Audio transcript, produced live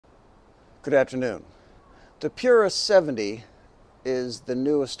Good afternoon. The Pura-70 is the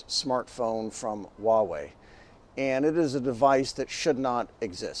newest smartphone from Huawei, and it is a device that should not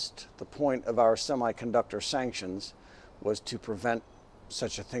exist. The point of our semiconductor sanctions was to prevent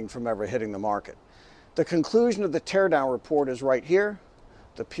such a thing from ever hitting the market. The conclusion of the teardown report is right here.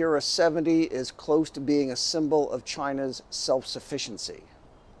 The Pura-70 is close to being a symbol of China's self-sufficiency.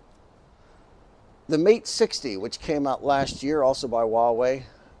 The Mate 60, which came out last year, also by Huawei,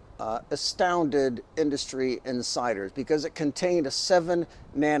 astounded industry insiders because it contained a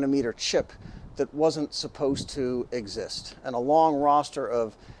 7-nanometer chip that wasn't supposed to exist, and a long roster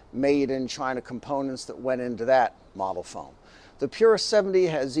of made-in-China components that went into that model phone. The Pura-70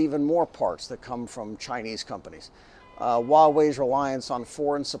 has even more parts that come from Chinese companies. Huawei's reliance on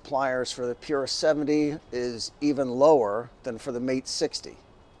foreign suppliers for the Pura-70 is even lower than for the Mate 60.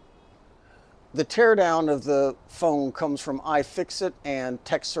 The teardown of the phone comes from iFixit and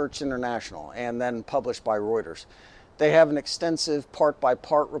TechSearch International, and then published by Reuters. They have an extensive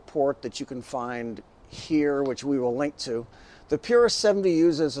part-by-part report that you can find here, which we will link to. The Pura-70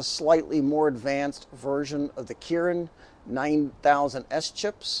 uses a slightly more advanced version of the Kirin 9000S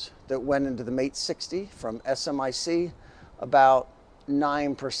chips that went into the Mate 60 from SMIC, about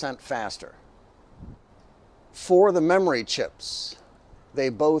 9% faster. For the memory chips, they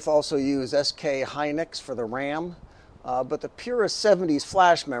both also use SK Hynix for the RAM, but the Pura-70's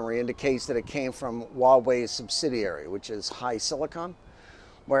flash memory indicates that it came from Huawei's subsidiary, which is HiSilicon,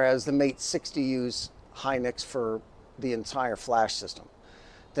 whereas the Mate 60 used Hynix for the entire flash system.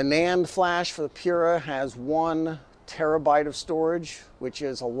 The NAND flash for the Pura has 1 terabyte of storage, which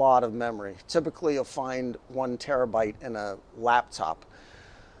is a lot of memory. Typically, you'll find 1 terabyte in a laptop,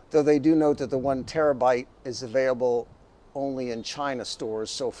 though they do note that the 1 terabyte is available only in China stores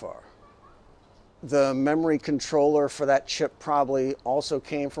so far. The memory controller for that chip probably also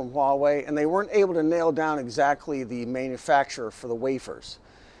came from Huawei, and they weren't able to nail down exactly the manufacturer for the wafers,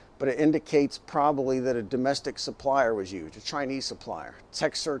 but it indicates probably that a domestic supplier was used, a Chinese supplier.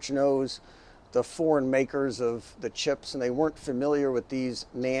 TechSearch knows the foreign makers of the chips, and they weren't familiar with these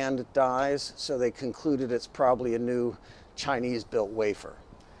NAND dies, so they concluded it's probably a new Chinese-built wafer.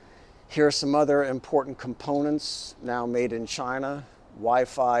 Here are some other important components now made in China: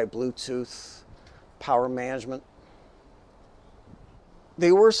 Wi-Fi, Bluetooth, power management.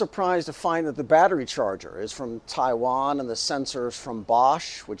 They were surprised to find that the battery charger is from Taiwan and the sensors from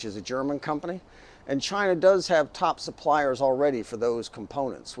Bosch, which is a German company. And China does have top suppliers already for those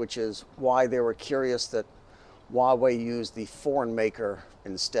components, which is why they were curious that Huawei used the foreign maker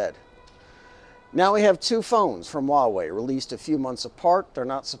instead. Now we have 2 phones from Huawei, released a few months apart. They're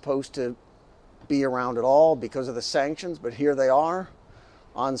not supposed to be around at all because of the sanctions, but here they are,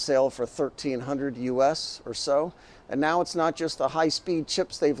 on sale for $1,300 US or so. And now it's not just the high-speed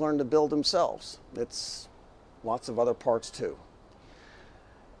chips they've learned to build themselves. It's lots of other parts too.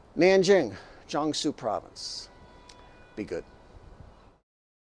 Nanjing, Jiangsu province. Be good.